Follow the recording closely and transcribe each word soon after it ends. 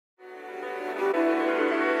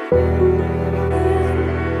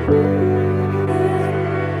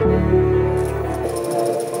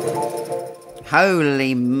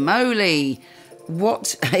Holy moly,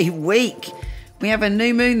 what a week. We have a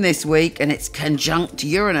new moon this week and it's conjunct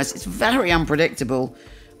Uranus. It's very unpredictable.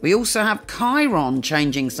 We also have Chiron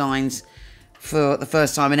changing signs for the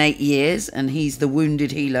first time in 8 years, and he's the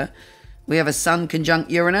wounded healer. We have a Sun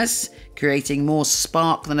conjunct Uranus, creating more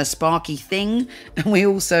spark than a sparky thing. And we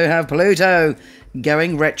also have Pluto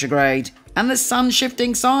going retrograde and the Sun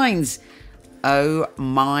shifting signs. Oh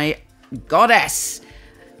my goddess.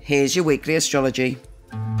 Here's your weekly astrology.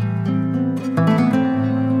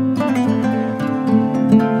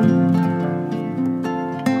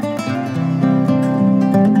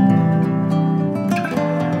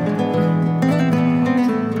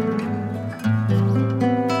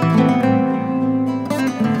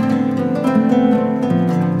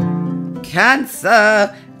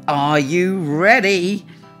 Cancer, are you ready?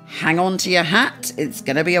 Hang on to your hat. It's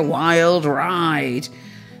going to be a wild ride,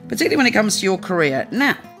 particularly when it comes to your career.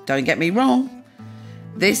 Now, don't get me wrong.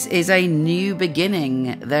 This is a new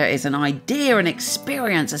beginning. There is an idea, an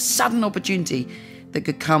experience, a sudden opportunity that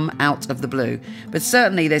could come out of the blue. But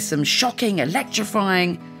certainly there's some shocking,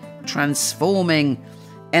 electrifying, transforming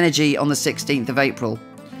energy on the 16th of April.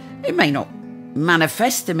 It may not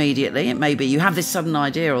manifest immediately. It may be you have this sudden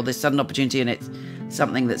idea or this sudden opportunity and it's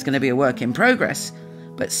something that's going to be a work in progress.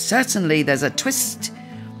 But certainly there's a twist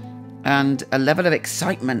and a level of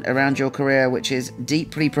excitement around your career which is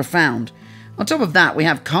deeply profound. On top of that, we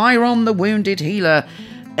have Chiron, the wounded healer,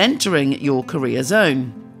 entering your career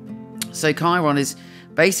zone. So Chiron is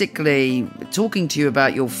basically talking to you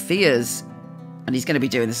about your fears, and he's going to be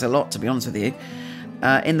doing this a lot, to be honest with you.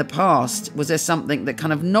 In the past, was there something that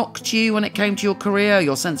kind of knocked you when it came to your career,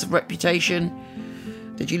 your sense of reputation?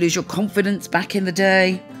 Did you lose your confidence back in the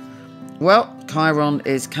day? Well, Chiron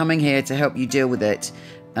is coming here to help you deal with it.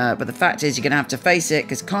 But the fact is you're going to have to face it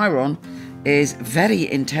because Chiron is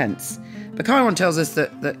very intense. But Chiron tells us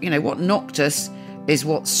that you know, what knocked us is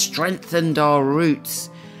what strengthened our roots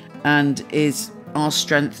and is our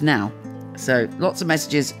strength now. So lots of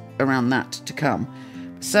messages around that to come.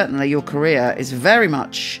 Certainly your career is very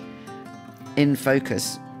much in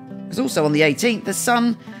focus. Because also on the 18th, the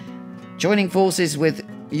Sun joining forces with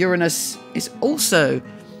Uranus is also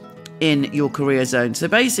in your career zone. So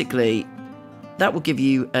basically, that will give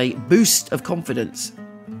you a boost of confidence.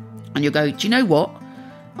 And you'll go, do you know what?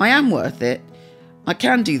 I am worth it. I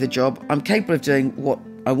can do the job. I'm capable of doing what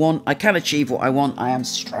I want. I can achieve what I want. I am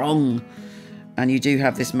strong. And you do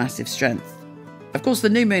have this massive strength. Of course, the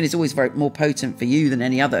new moon is always very more potent for you than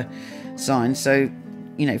any other sign. So,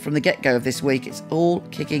 you know, from the get-go of this week, it's all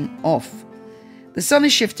kicking off. The Sun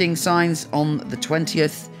is shifting signs on the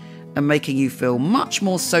 20th and making you feel much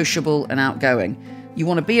more sociable and outgoing. You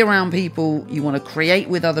want to be around people. You want to create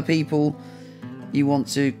with other people. You want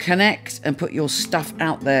to connect and put your stuff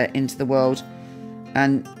out there into the world.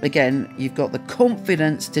 And again, you've got the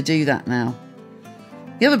confidence to do that now.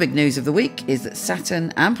 The other big news of the week is that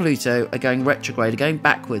Saturn and Pluto are going retrograde, are going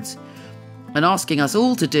backwards, and asking us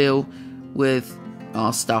all to deal with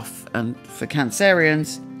our stuff. And for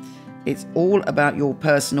Cancerians, it's all about your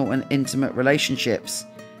personal and intimate relationships.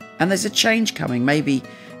 And there's a change coming. Maybe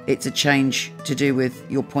it's a change to do with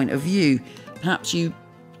your point of view. Perhaps you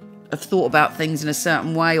have thought about things in a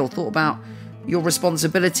certain way, or thought about your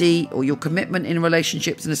responsibility or your commitment in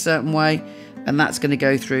relationships in a certain way, and that's going to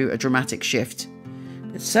go through a dramatic shift.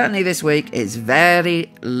 But certainly this week is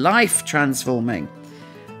very life transforming.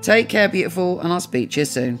 Take care, beautiful, and I'll speak to you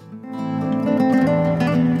soon.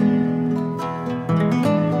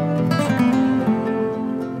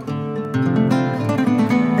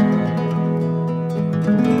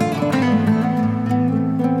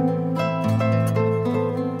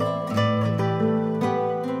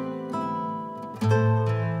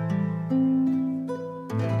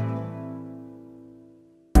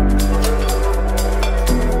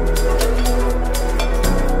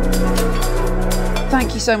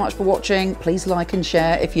 Thank you so much for watching. Please like and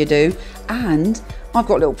share if you do. And I've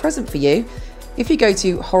got a little present for you. If you go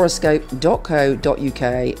to horoscope.co.uk,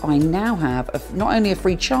 I now have not only a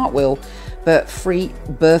free chart wheel, but free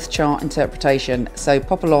birth chart interpretation. So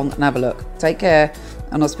pop along and have a look. Take care,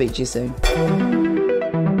 and I'll speak to you soon.